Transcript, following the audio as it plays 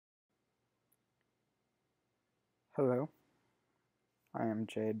Hello, I am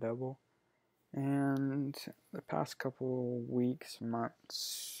J Double, and the past couple weeks,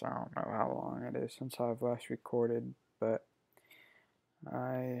 months, I don't know how long it is since I've last recorded, but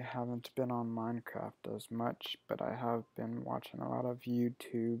I haven't been on Minecraft as much, but I have been watching a lot of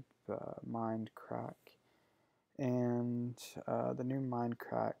YouTube Mindcrack, and the new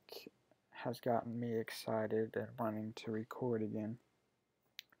Mindcrack has gotten me excited and wanting to record again.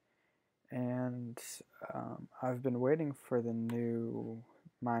 And I've been waiting for the new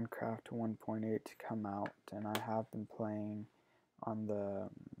Minecraft 1.8 to come out, and I have been playing on the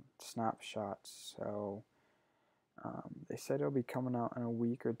snapshots, so they said it'll be coming out in a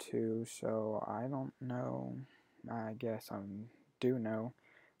week or two, so I don't know. I guess I do know.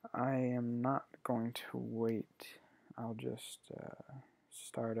 I am not going to wait. I'll just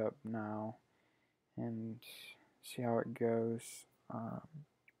start up now and see how it goes.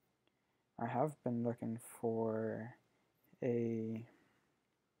 I have been looking for a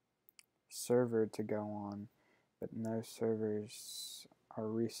server to go on, but no servers are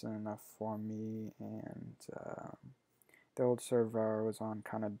recent enough for me, and the old server I was on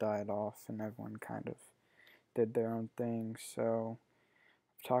kind of died off, and everyone kind of did their own thing, so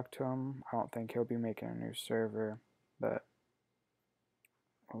I've talked to him. I don't think he'll be making a new server, but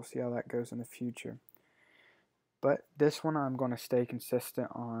we'll see how that goes in the future. But this one I'm going to stay consistent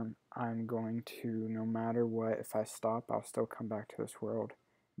on. I'm going to, no matter what, if I stop, I'll still come back to this world.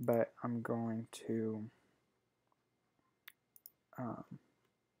 But I'm going to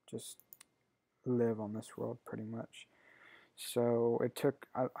just live on this world pretty much. So it took,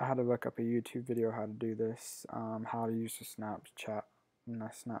 I had to look up a YouTube video how to do this, how to use the Snapchat,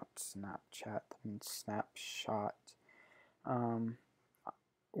 not Snapchat, and Snapshot.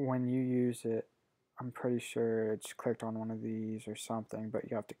 When you use it, I'm pretty sure it's clicked on one of these or something, but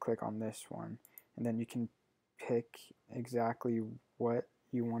you have to click on this one, and then you can pick exactly what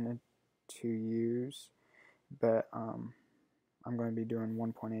you wanted to use. But I'm going to be doing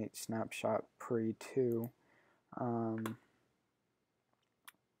 1.8 snapshot pre 2.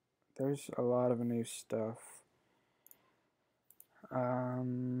 There's a lot of new stuff.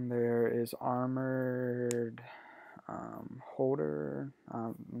 There is armored holder.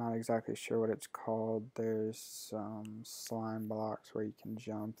 I'm not exactly sure what it's called. There's slime blocks where you can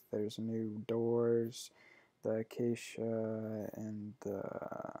jump. There's new doors, the acacia, and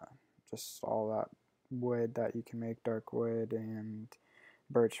just all that wood that you can make, dark wood and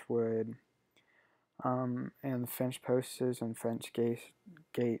birch wood. And fence posts and fence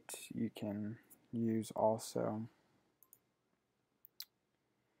gates you can use also.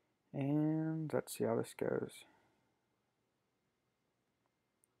 And let's see how this goes.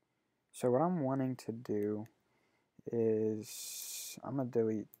 So what I'm wanting to do is I'm going to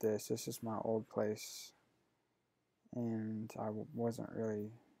delete this. This is my old place, and I wasn't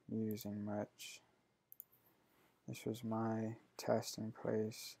really using much. This was my testing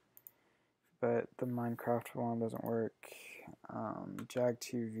place, but the Minecraft one doesn't work.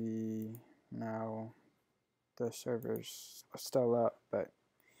 JagTV, now the server's still up, but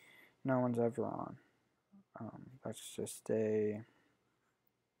no one's ever on. That's just a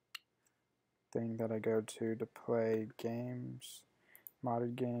thing that I go to play games,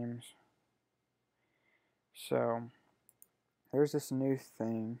 modded games. So there's this new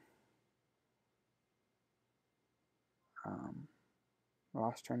thing.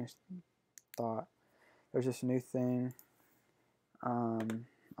 Lost train of thought. There's this new thing. I'm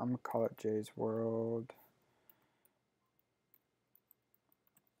gonna call it Jay's World,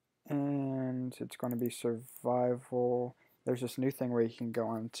 and it's going to be survival. There's this new thing where you can go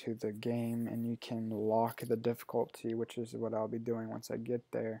onto the game and you can lock the difficulty, which is what I'll be doing once I get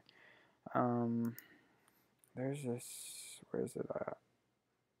there. There's this, where is it at?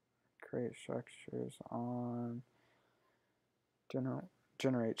 Create structures on,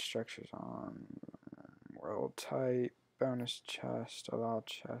 generate structures on, world type, bonus chest, allow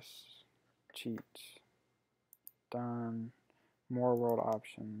chests, cheats, done, more world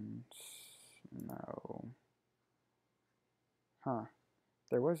options, no.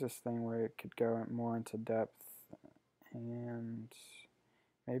 There was this thing where it could go more into depth, and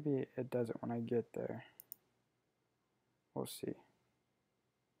maybe it does it when I get there. We'll see.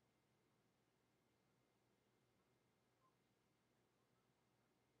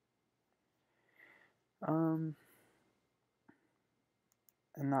 In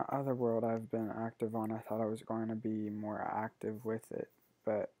that other world I've been active on, I thought I was going to be more active with it,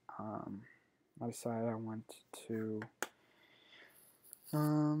 but I decided I want to,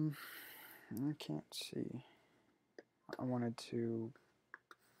 I can't see. I wanted to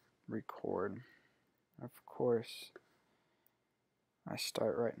record. Of course, I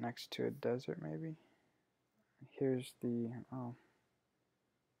start right next to a desert, maybe. Here's the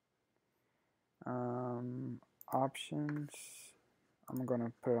options. I'm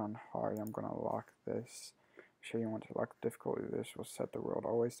gonna put it on hard. I'm gonna lock this. Make sure you want to lock the difficulty. This will set the world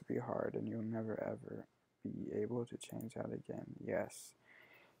always to be hard, and you'll never ever be able to change that again. Yes.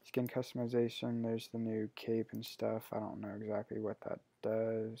 Skin customization. There's the new cape and stuff. I don't know exactly what that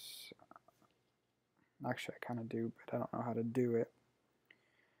does. Actually, I kind of do, but I don't know how to do it.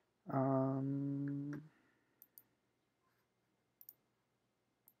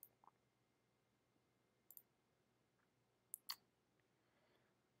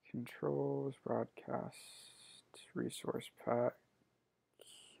 Controls, broadcast, resource pack,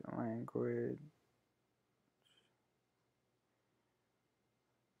 language.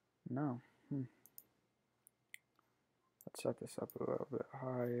 No. Let's set this up a little bit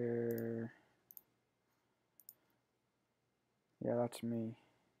higher. Yeah, that's me.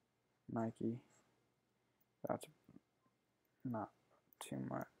 Nike. That's not too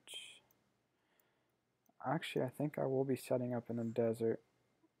much. Actually, I think I will be setting up in a desert,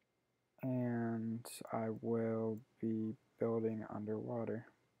 and I will be building underwater.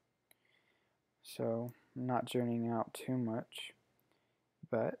 So, I'm not journeying out too much,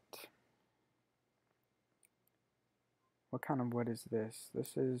 but what kind of wood is this?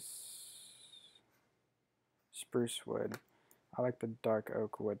 This is spruce wood. I like the dark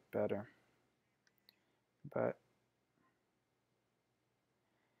oak wood better, but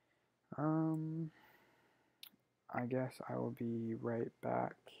I guess I will be right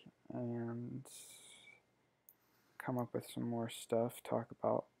back and come up with some more stuff, talk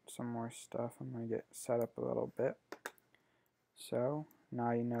about some more stuff. I'm going to get set up a little bit. So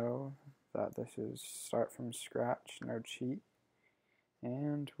now you know that this is start from scratch, no cheat,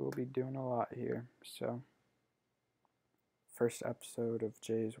 and we'll be doing a lot here. So first episode of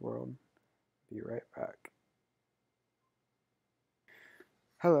Jay's World. Be right back.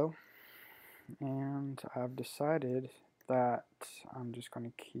 Hello, and I've decided that I'm just going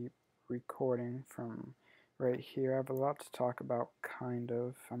to keep recording from right here. I have a lot to talk about, kind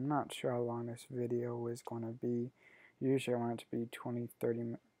of. I'm not sure how long this video is going to be. Usually I want it to be 20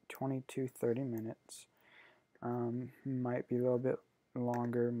 to 30 minutes. Might be a little bit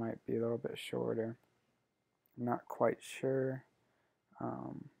longer, might be a little bit shorter. I'm not quite sure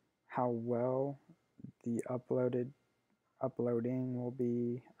how well the uploading will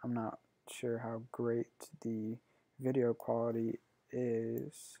be. I'm not sure how great the video quality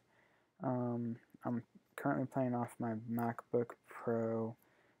is. I'm currently playing off my MacBook Pro.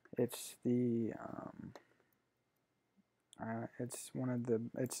 It's the it's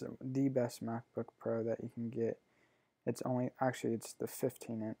the best MacBook Pro that you can get. It's the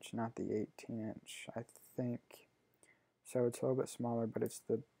 15-inch, not the 18-inch, I think. So it's a little bit smaller, but it's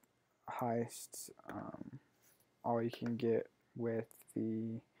the highest all you can get with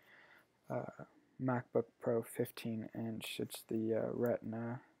the MacBook Pro 15-inch. It's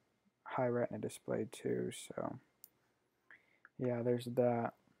the high Retina display too. So yeah, there's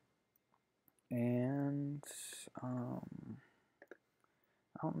that. And I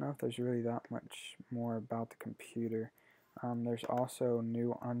don't know if there's really that much more about the computer. There's also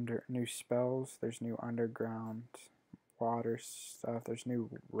new spells. There's new underground water stuff. There's new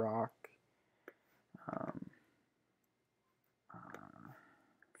rock.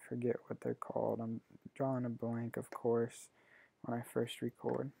 Forget what they're called. I'm drawing a blank, of course, when I first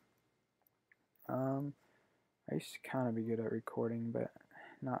record. I used to kind of be good at recording, but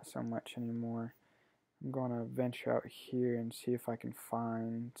not so much anymore. I'm going to venture out here and see if I can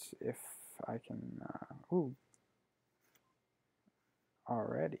find, if I can, ooh,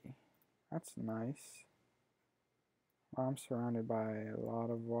 already, that's nice. Well, I'm surrounded by a lot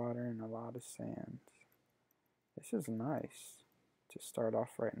of water and a lot of sand. This is nice to start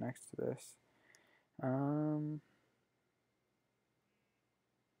off right next to this.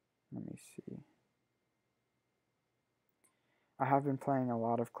 Let me see. I have been playing a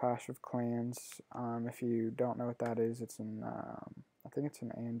lot of Clash of Clans. If you don't know what that is, it's an I think it's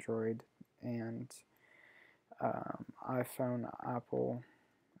an Android and iPhone, Apple.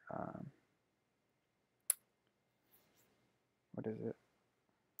 What is it?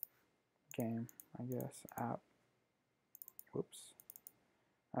 Game, I guess. App. Whoops.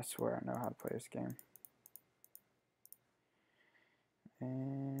 I swear I know how to play this game.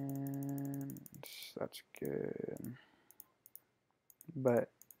 And that's good.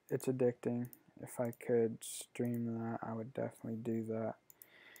 But it's addicting. If I could stream that, I would definitely do that.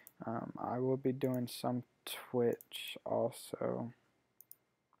 I will be doing some Twitch also.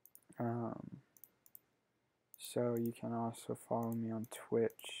 so you can also follow me on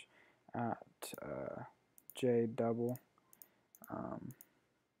Twitch at jdouble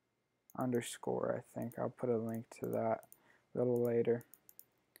underscore. I think I'll put a link to that a little later.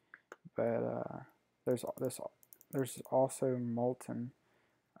 But there's also Molten.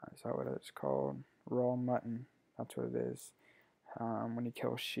 Is that what it's called? Raw mutton. That's what it is. When you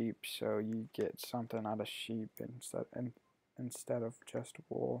kill sheep, so you get something out of sheep instead of just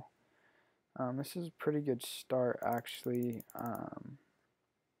wool. This is a pretty good start, actually. I'm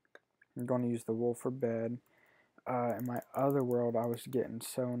going to use the wool for bed. In my other world, I was getting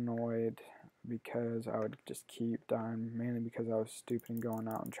so annoyed because I would just keep dying, mainly because I was stupid and going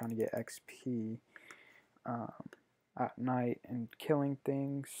out and trying to get XP at night and killing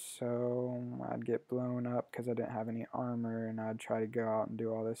things, so I'd get blown up because I didn't have any armor, and I'd try to go out and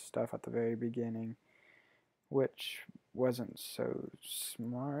do all this stuff at the very beginning, which wasn't so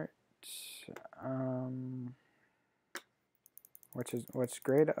smart. What's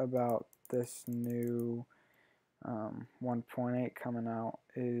great about this new 1.8 coming out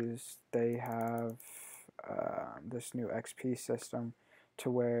is they have this new XP system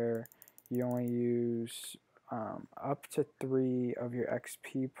to where you only use up to 3 of your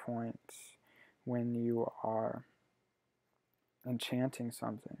XP points when you are enchanting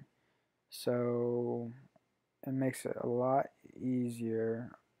something. So it makes it a lot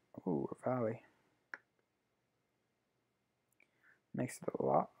easier. Ooh, a valley. Makes it a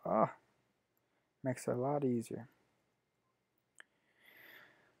lot easier.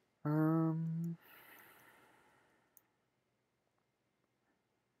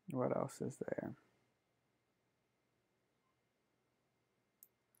 What else is there?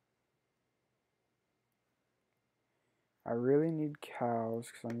 I really need cows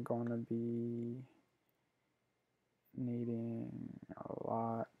because I'm going to be needing a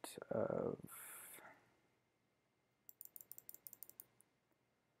lot of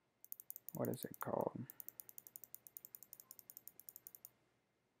what is it called?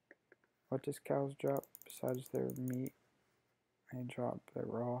 What does cows drop besides their meat? They drop the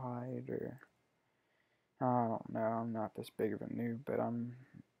rawhide, or I don't know. I'm not this big of a noob, but I'm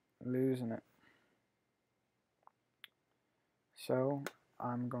losing it. So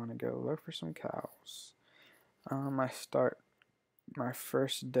I'm gonna go look for some cows. I start my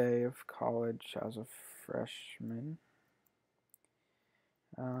first day of college as a freshman.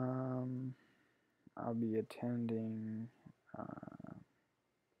 I'll be attending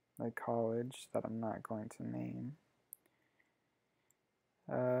a college that I'm not going to name.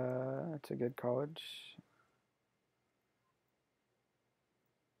 It's a good college.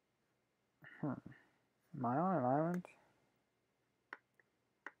 Am I on an island?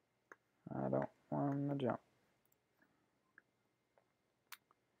 I don't want to jump.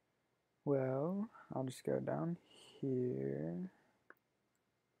 Well, I'll just go down here.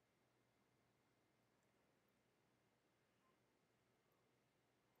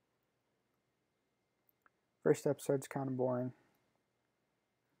 First episode's kind of boring,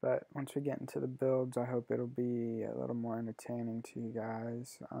 but once we get into the builds, I hope it'll be a little more entertaining to you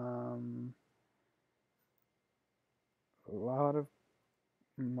guys. A lot of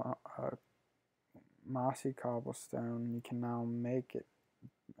mossy cobblestone. You can now make it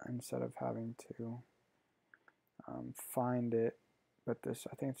instead of having to find it. But this,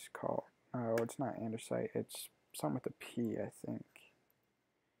 I think it's called, no, it's not andesite. It's something with a P, I think.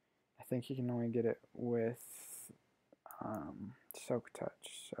 I think you can only get it with Silk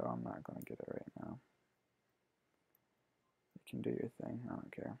Touch, so I'm not going to get it right now. You can do your thing, I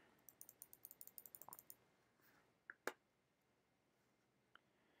don't care.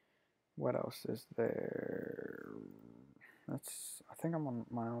 What else is there? I think I'm on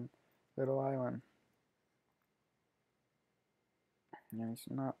my own little island. Yeah, it's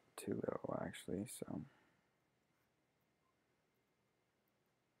not too little actually, so.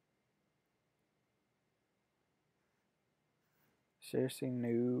 Seriously,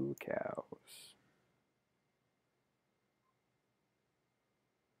 new cows.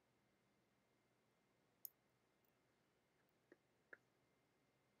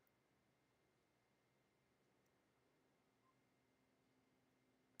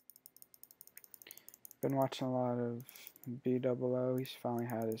 Been watching a lot of BOO. He's finally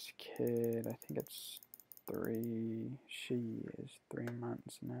had his kid. I think it's 3. She is 3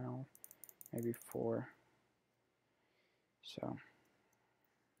 months now, maybe 4. So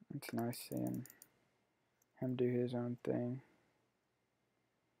it's nice seeing him do his own thing.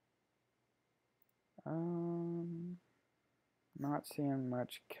 Not seeing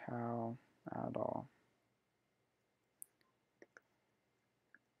much cow at all.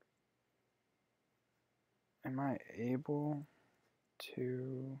 am I able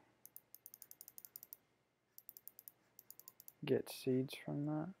to get seeds from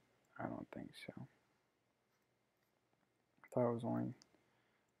that? I don't think so. I thought it was only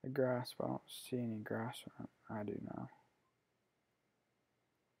the grass, but I don't see any grass on it. I do now.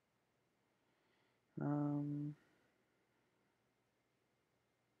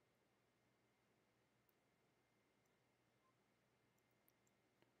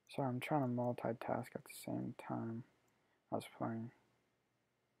 Sorry, I'm trying to multitask at the same time I was playing.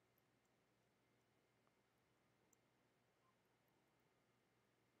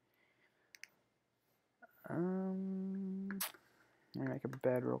 Let me make a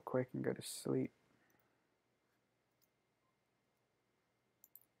bed real quick and go to sleep.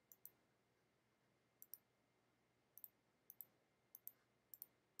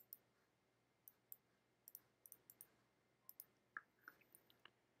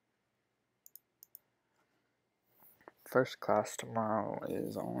 First class tomorrow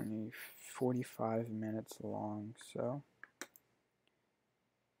is only 45 minutes long, so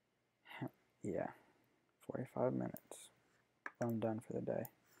yeah, 45 minutes. I'm done for the day.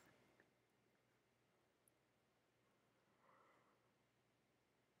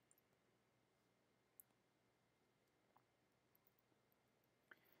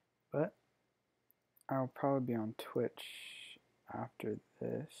 But I'll probably be on Twitch after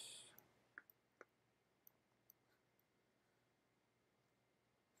this.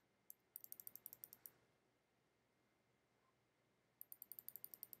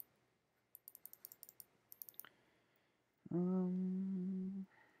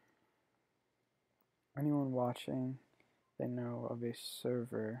 Anyone watching, they know of a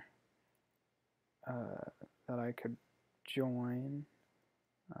server that I could join,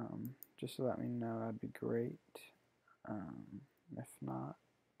 just let me know. That'd be great. If not,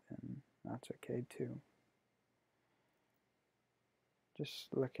 then that's okay too. Just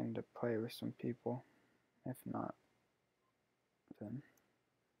looking to play with some people. If not, then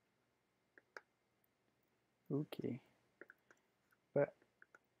okay. But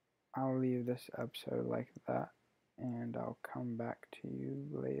I'll leave this episode like that, and I'll come back to you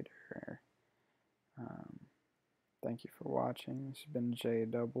later. Thank you for watching. This has been J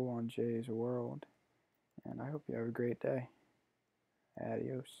Double on Jay's World, and I hope you have a great day.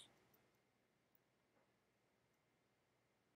 Adios.